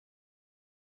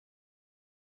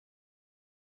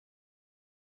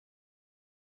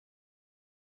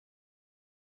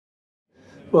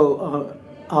Well,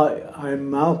 I'm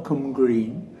Malcolm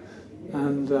Green,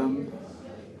 and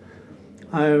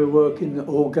I work in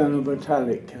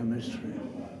organometallic chemistry.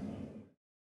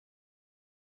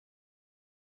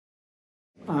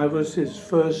 I was his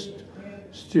first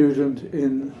student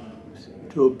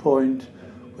to a point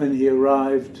when he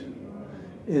arrived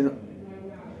in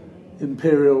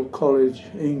Imperial College,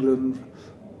 England,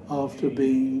 after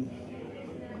being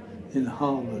in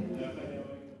Harvard.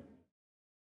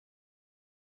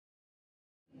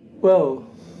 Well,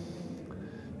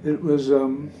 it was a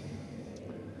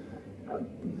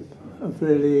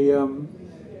really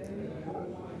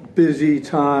busy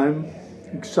time,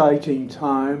 exciting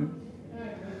time.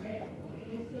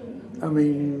 I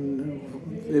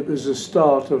mean, it was the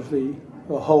start of the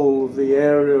whole of the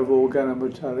area of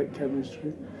organometallic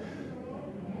chemistry,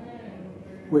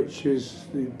 which is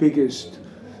the biggest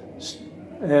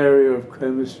area of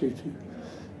chemistry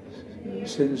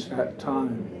since that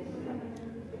time.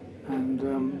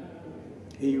 And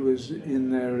he was in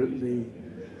there at the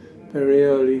very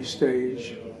early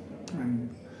stage, and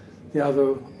the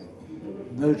other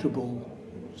notable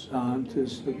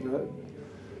scientist at that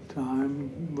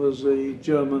time was the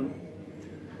German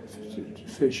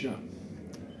Fischer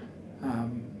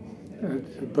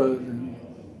at Berlin.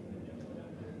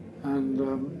 And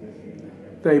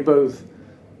they both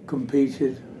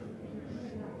competed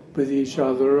with each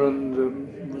other and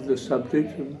with the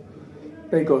subject, and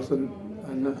they got and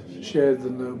shared the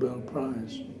Nobel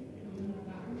Prize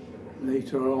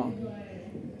later on.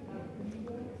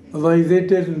 Although they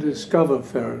didn't discover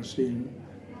Ferrocene,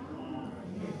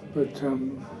 but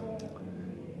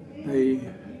they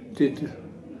did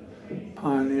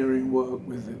pioneering work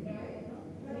with it.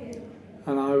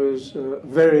 And I was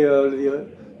very early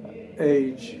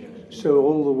age, so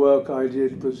all the work I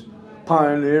did was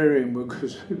pioneering,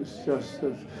 because it was just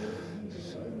that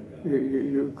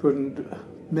you couldn't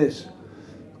miss,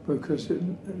 because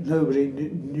nobody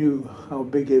knew how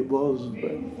big it was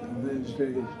in those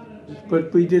days.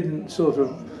 But we didn't sort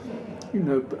of,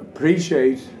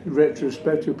 appreciate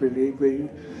retrospectively. We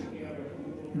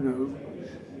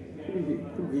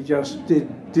just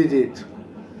did it,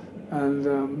 and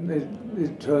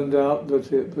it turned out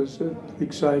that it was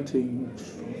exciting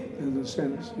in the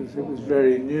sense that it was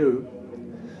very new.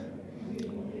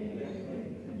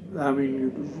 I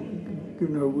mean,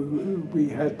 we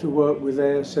had to work with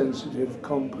air-sensitive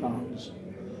compounds.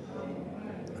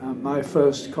 My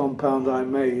first compound I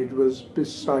made was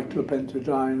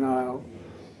bis-cyclopentadienyl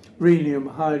rhenium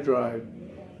hydride,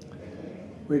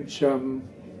 which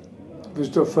was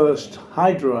the first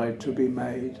hydride to be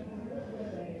made.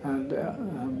 And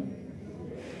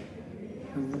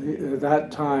at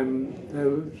that time,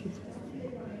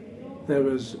 there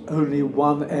was only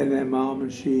one NMR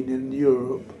machine in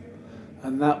Europe,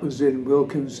 and that was in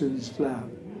Wilkinson's lab.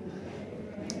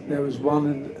 There was one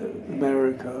in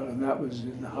America, and that was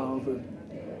in Harvard.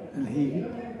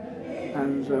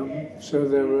 And so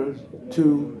there were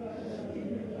two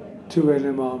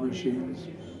NMR machines,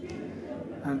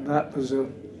 and that was a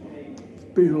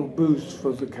real boost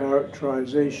for the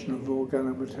characterization of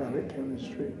organometallic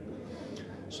chemistry.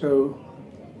 So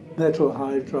metal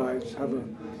hydrides have a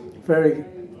very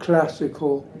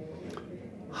classical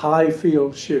high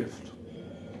field shift,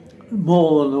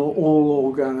 more than all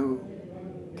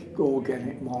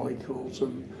organic molecules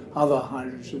and other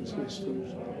hydrogen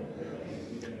systems.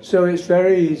 So it's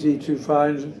very easy to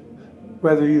find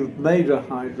whether you've made a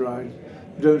hydride.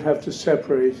 You don't have to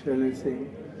separate anything.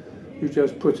 You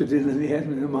just put it in the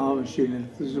NMR machine, and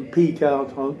if there's a peak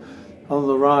out on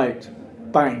the right,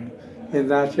 bang, in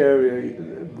that area,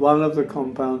 one of the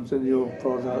compounds in your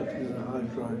product is a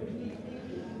hydride.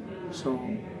 So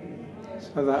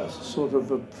that's sort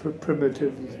of a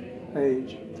primitive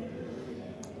age.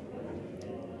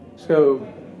 So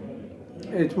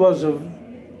it was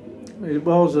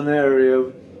an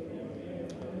area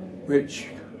which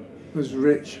was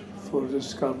rich for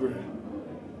discovery.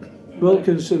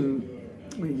 Wilkinson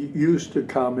used to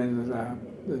come in the lab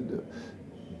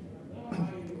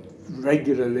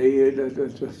regularly,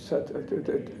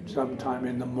 sometime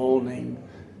in the morning.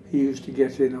 He used to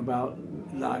get in about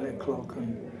 9 o'clock,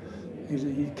 and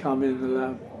he'd come in the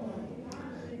lab,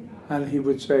 and he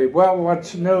would say, "Well,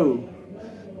 what's new?"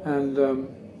 And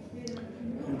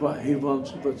he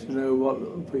wanted to know what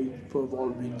would be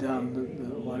done,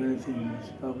 what anything was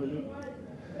discovered.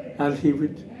 And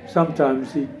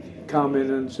sometimes he'd come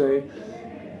in and say,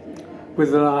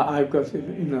 I've got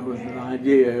with an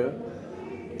idea.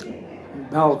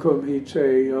 Malcolm, he'd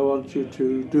say, "I want you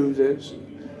to do this,"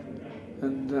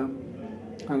 and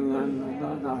I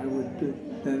would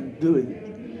then do it.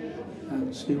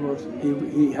 and see what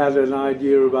he had an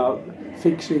idea about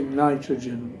fixing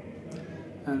nitrogen,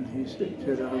 and he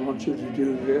said, I want you to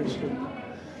do this. And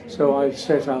so I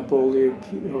set up all the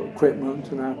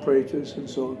equipment and apparatus and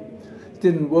so on. It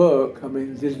didn't work. I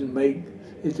mean,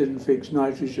 it didn't fix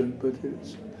nitrogen, but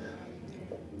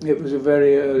it was a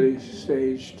very early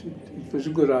stage. It was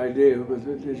a good idea, but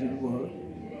it didn't work.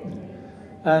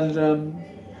 And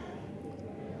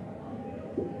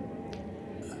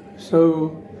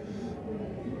so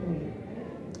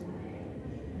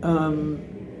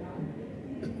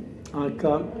I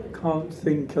can't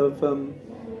think of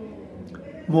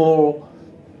more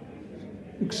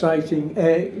exciting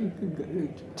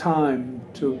time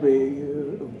to be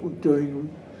doing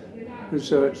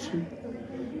research,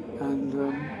 and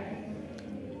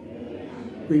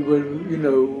we were,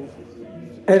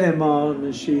 NMR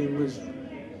machine was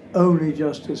only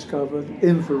just discovered.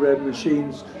 Infrared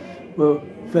machines were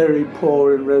very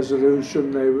poor in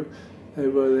resolution. They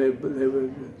were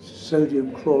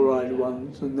sodium chloride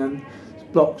ones, and then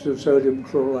blocks of sodium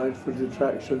chloride for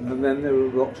diffraction, and then there were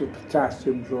blocks of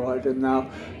potassium chloride, and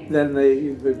then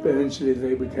eventually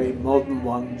they became modern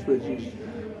ones, which is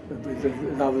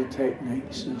with other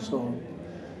techniques and so on.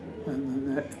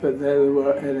 But there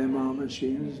were NMR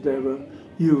machines, there were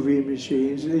UV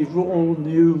machines. These were all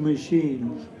new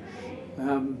machines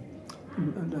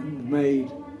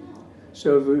made.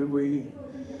 So to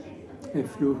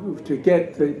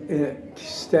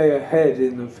stay ahead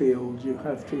in the field, you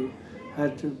had to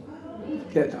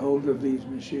get hold of these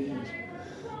machines,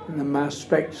 and the mass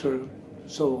spectra,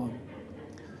 so on.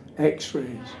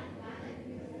 X-rays.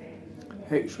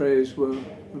 X-rays were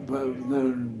well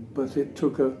known, but it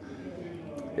took a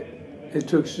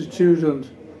student.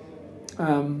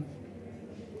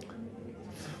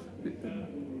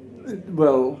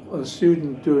 A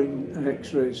student doing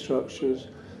X-ray structures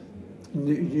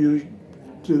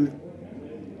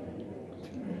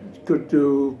could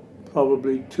do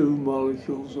probably 2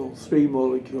 molecules or 3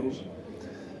 molecules,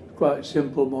 quite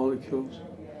simple molecules,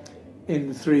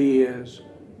 in 3 years.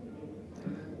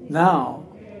 Now,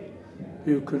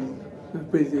 you can,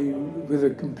 with a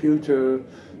computer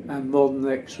and modern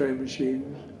X-ray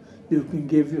machines, you can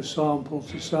give your sample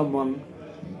to someone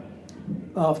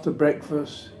after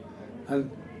breakfast, and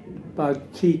by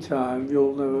tea time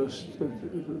you'll know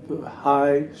a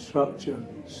high structure,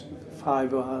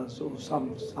 5 hours or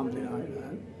something like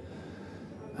that.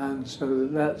 And so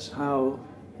that's how.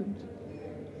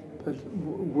 But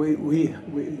we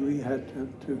had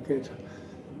to get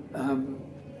a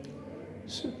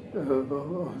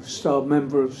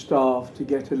member of staff to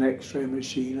get an X-ray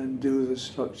machine and do the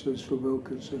structures for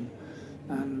Wilkinson,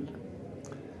 and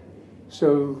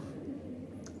so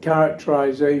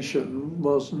characterisation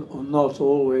was not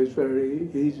always very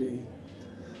easy,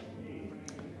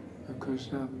 because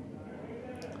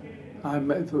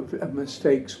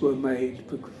mistakes were made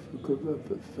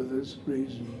for this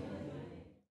reason.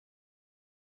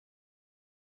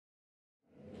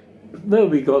 Well,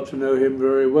 we got to know him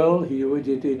very well. His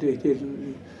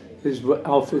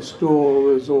office door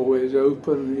was always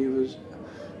open.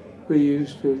 We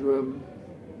used to,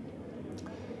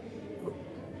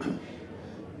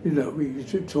 we used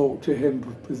to talk to him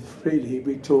freely.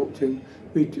 We talked him.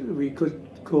 We could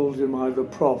call him either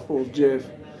Prof or Jeff.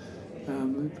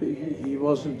 He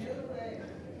wasn't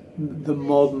the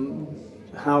modern,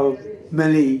 how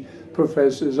many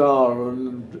professors are,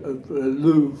 and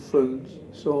aloof and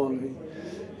so on.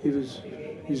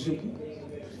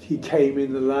 He came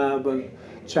in the lab and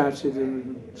chatted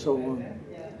and so on.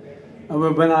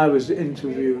 And when I was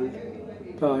interviewed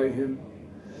by him,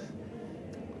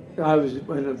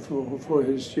 for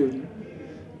his student.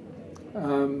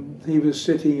 He was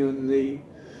sitting in the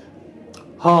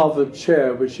Harvard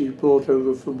chair, which he brought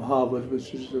over from Harvard,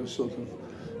 which is a sort of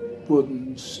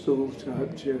wooden stool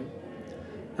type chair,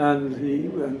 and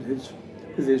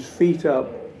with his feet up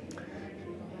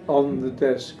on the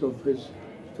desk of the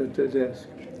desk,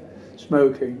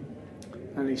 smoking,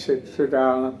 and he said, "Sit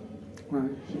down."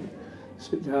 Right,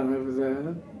 sit down over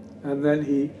there, and then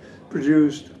he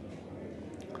produced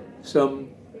some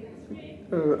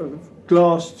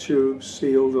glass tubes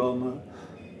sealed on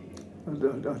a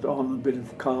bit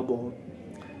of cardboard.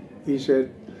 He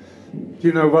said, "Do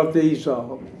you know what these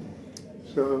are?"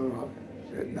 So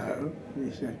I said, "No."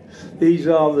 He said, "These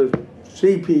are the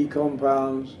CP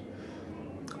compounds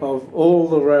of all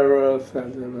the rare earth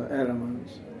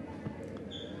elements."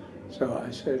 So I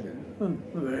said, "Oh,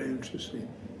 very interesting."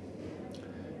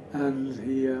 And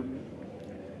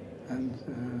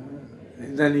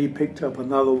then he picked up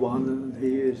another one, and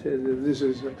he said, "This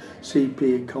is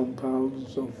CP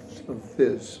compounds of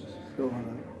this." So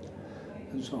on.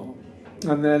 and so on.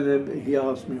 And then he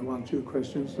asked me 1 or 2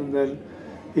 questions, and then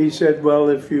he said, well,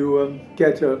 if you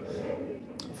get a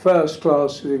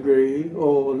first-class degree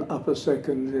or an upper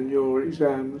second in your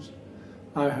exams,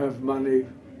 I have money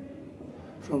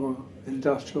from an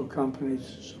industrial company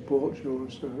to support your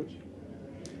research.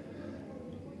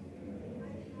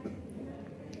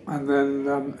 And then,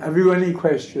 have you any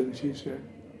questions, he said.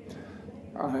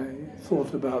 I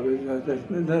thought about it, I said,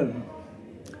 no,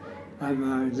 and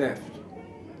I left.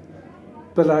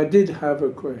 But I did have a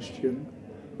question,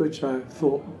 which I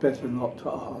thought better not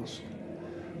to ask.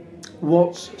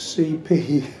 What's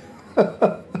CP?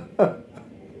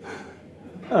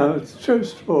 It's a true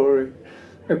story.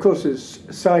 Of course, it's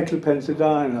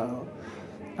cyclopentadienyl,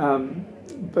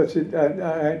 but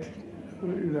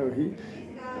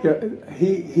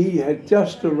he had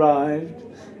just arrived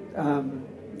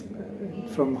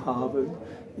from Harvard.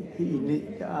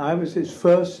 I was his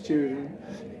first student,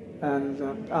 and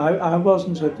I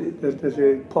wasn't at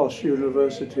a posh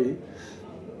university.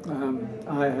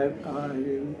 I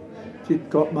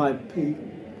got my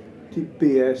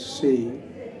BSc,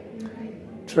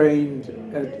 trained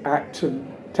at Acton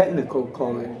Technical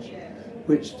College,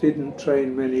 which didn't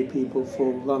train many people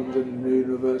for London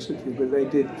University, but they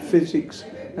did physics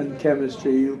and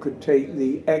chemistry. You could take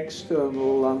the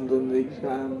external London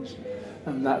exams,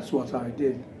 and that's what I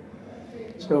did.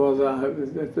 So I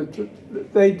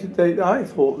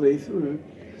thought they were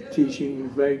teaching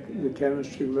the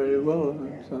chemistry very well,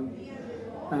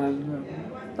 and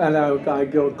I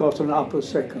got an upper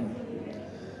second.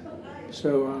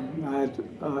 So I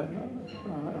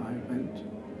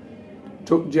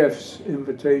took Jeff's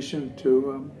invitation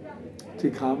to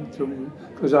come to,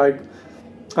 because I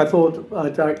thought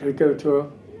I'd like to go to a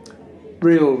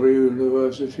real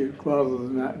university rather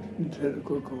than that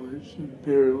technical college.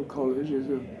 Imperial College is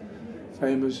a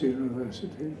famous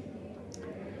university,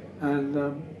 and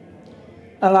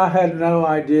I had no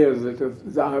idea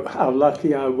how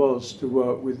lucky I was to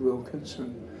work with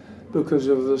Wilkinson because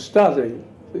of the study.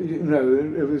 You know,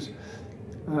 it was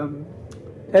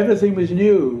everything was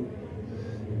new.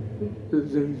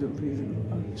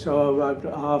 So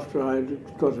after I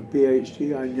got a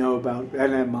PhD, I know about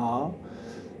NMR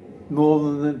more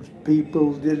than the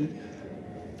people did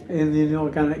in the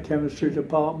inorganic chemistry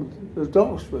department at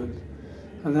Oxford,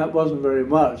 and that wasn't very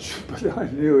much, but I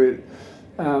knew it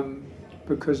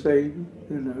because they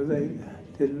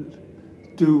didn't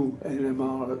do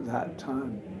NMR at that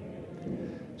time.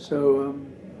 So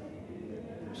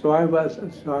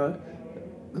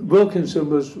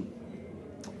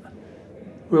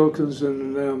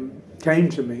Wilkinson came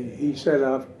to me. He said,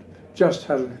 I've just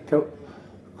had a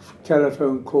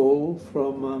telephone call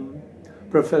from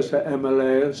Professor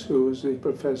Emeritus, who was the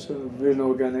professor of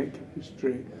inorganic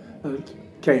chemistry at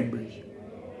Cambridge.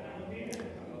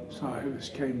 Sorry, it was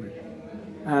Cambridge.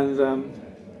 And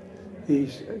he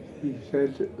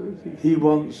said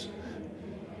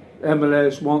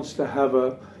Emeritus wants to have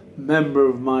a member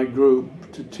of my group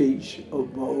to teach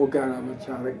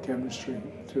organometallic chemistry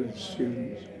to the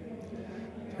students.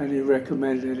 And he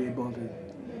recommended anybody.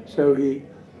 So he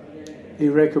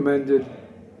recommended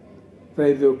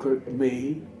they look at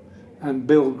me and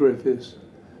Bill Griffiths,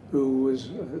 who was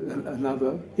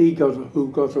who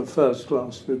got a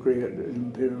first-class degree at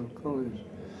Imperial College,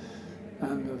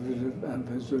 and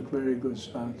was a very good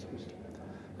scientist.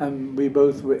 And we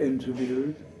both were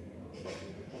interviewed.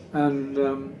 And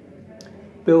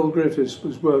Bill Griffiths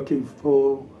was working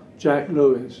for Jack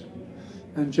Lewis,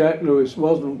 and Jack Lewis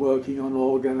wasn't working on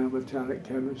organometallic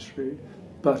chemistry,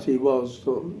 but he was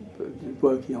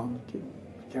working on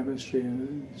chemistry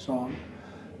and so on,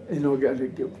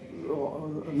 inorganic,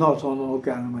 not on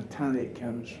organometallic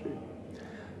chemistry.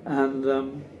 And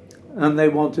they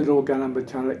wanted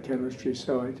organometallic chemistry,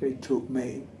 so they took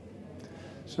me.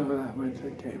 So I went to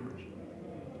Cambridge.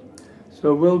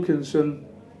 So Wilkinson,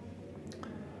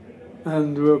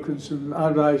 and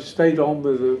I stayed on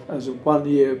with as a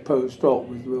one-year postdoc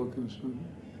with Wilkinson.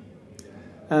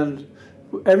 And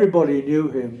everybody knew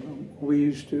him. We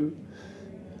used to,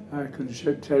 I can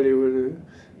tell you,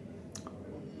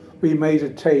 we made a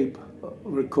tape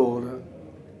recorder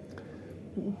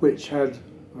which had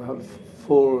about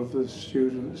 4 of the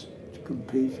students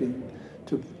competing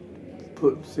to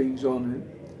put things on it.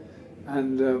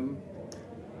 And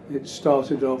it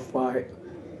started off by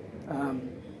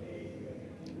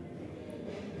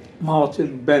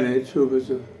Martin Bennett, who was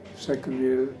a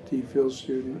second-year DPhil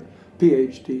student,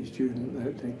 PhD student,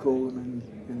 that they call them in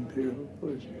Imperial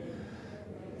College,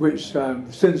 which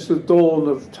since the dawn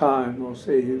of time, we'll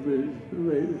say,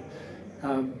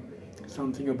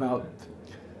 something about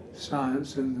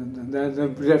science, and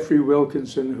then Geoffrey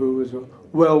Wilkinson, who was a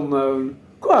well-known,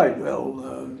 quite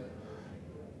well-known,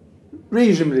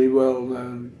 reasonably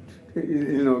well-known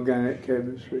in organic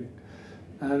chemistry,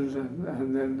 and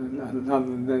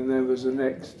then there was the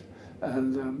next,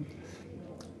 and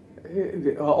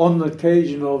on the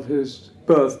occasion of his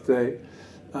birthday,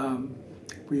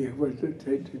 we want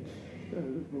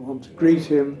to greet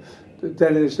him.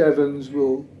 Dennis Evans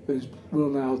will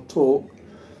now talk,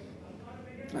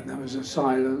 and there was a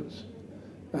silence,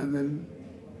 and then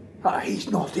he's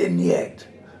not in yet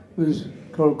was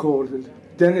recorded.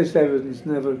 Dennis Evans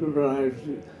never arrived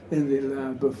in the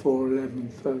lab before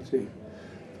 11:30,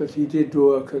 but he did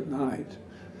work at night,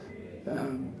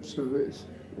 so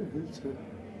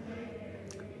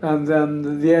and then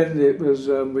at the end it was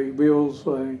we all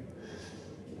sang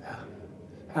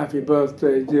 "Happy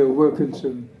birthday, dear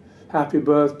Wilkinson. Happy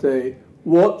birthday.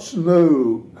 What's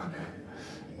new?"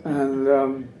 And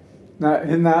now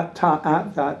in at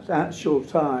that actual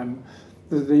time,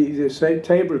 the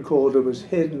tape recorder was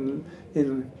hidden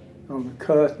on the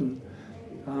curtain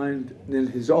behind in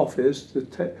his office.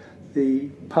 The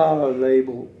power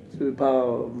label, the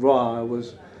power wire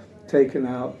was taken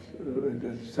out.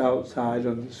 It's outside,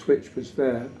 and the switch was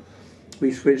there.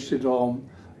 We switched it on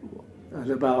at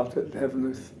about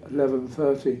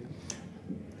 11:30.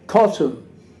 Cotton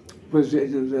was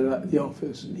in the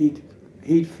office.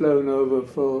 He'd flown over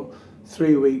for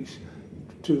 3 weeks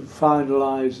to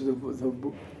finalise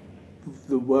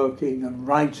the working and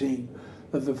writing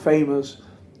of the famous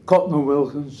Cotton and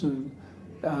Wilkinson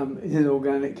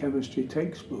inorganic chemistry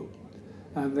textbook.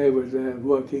 And they were there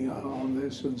working on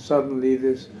this, and suddenly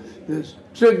this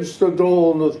since the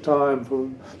dawn of time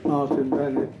from Martin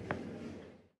Bennett,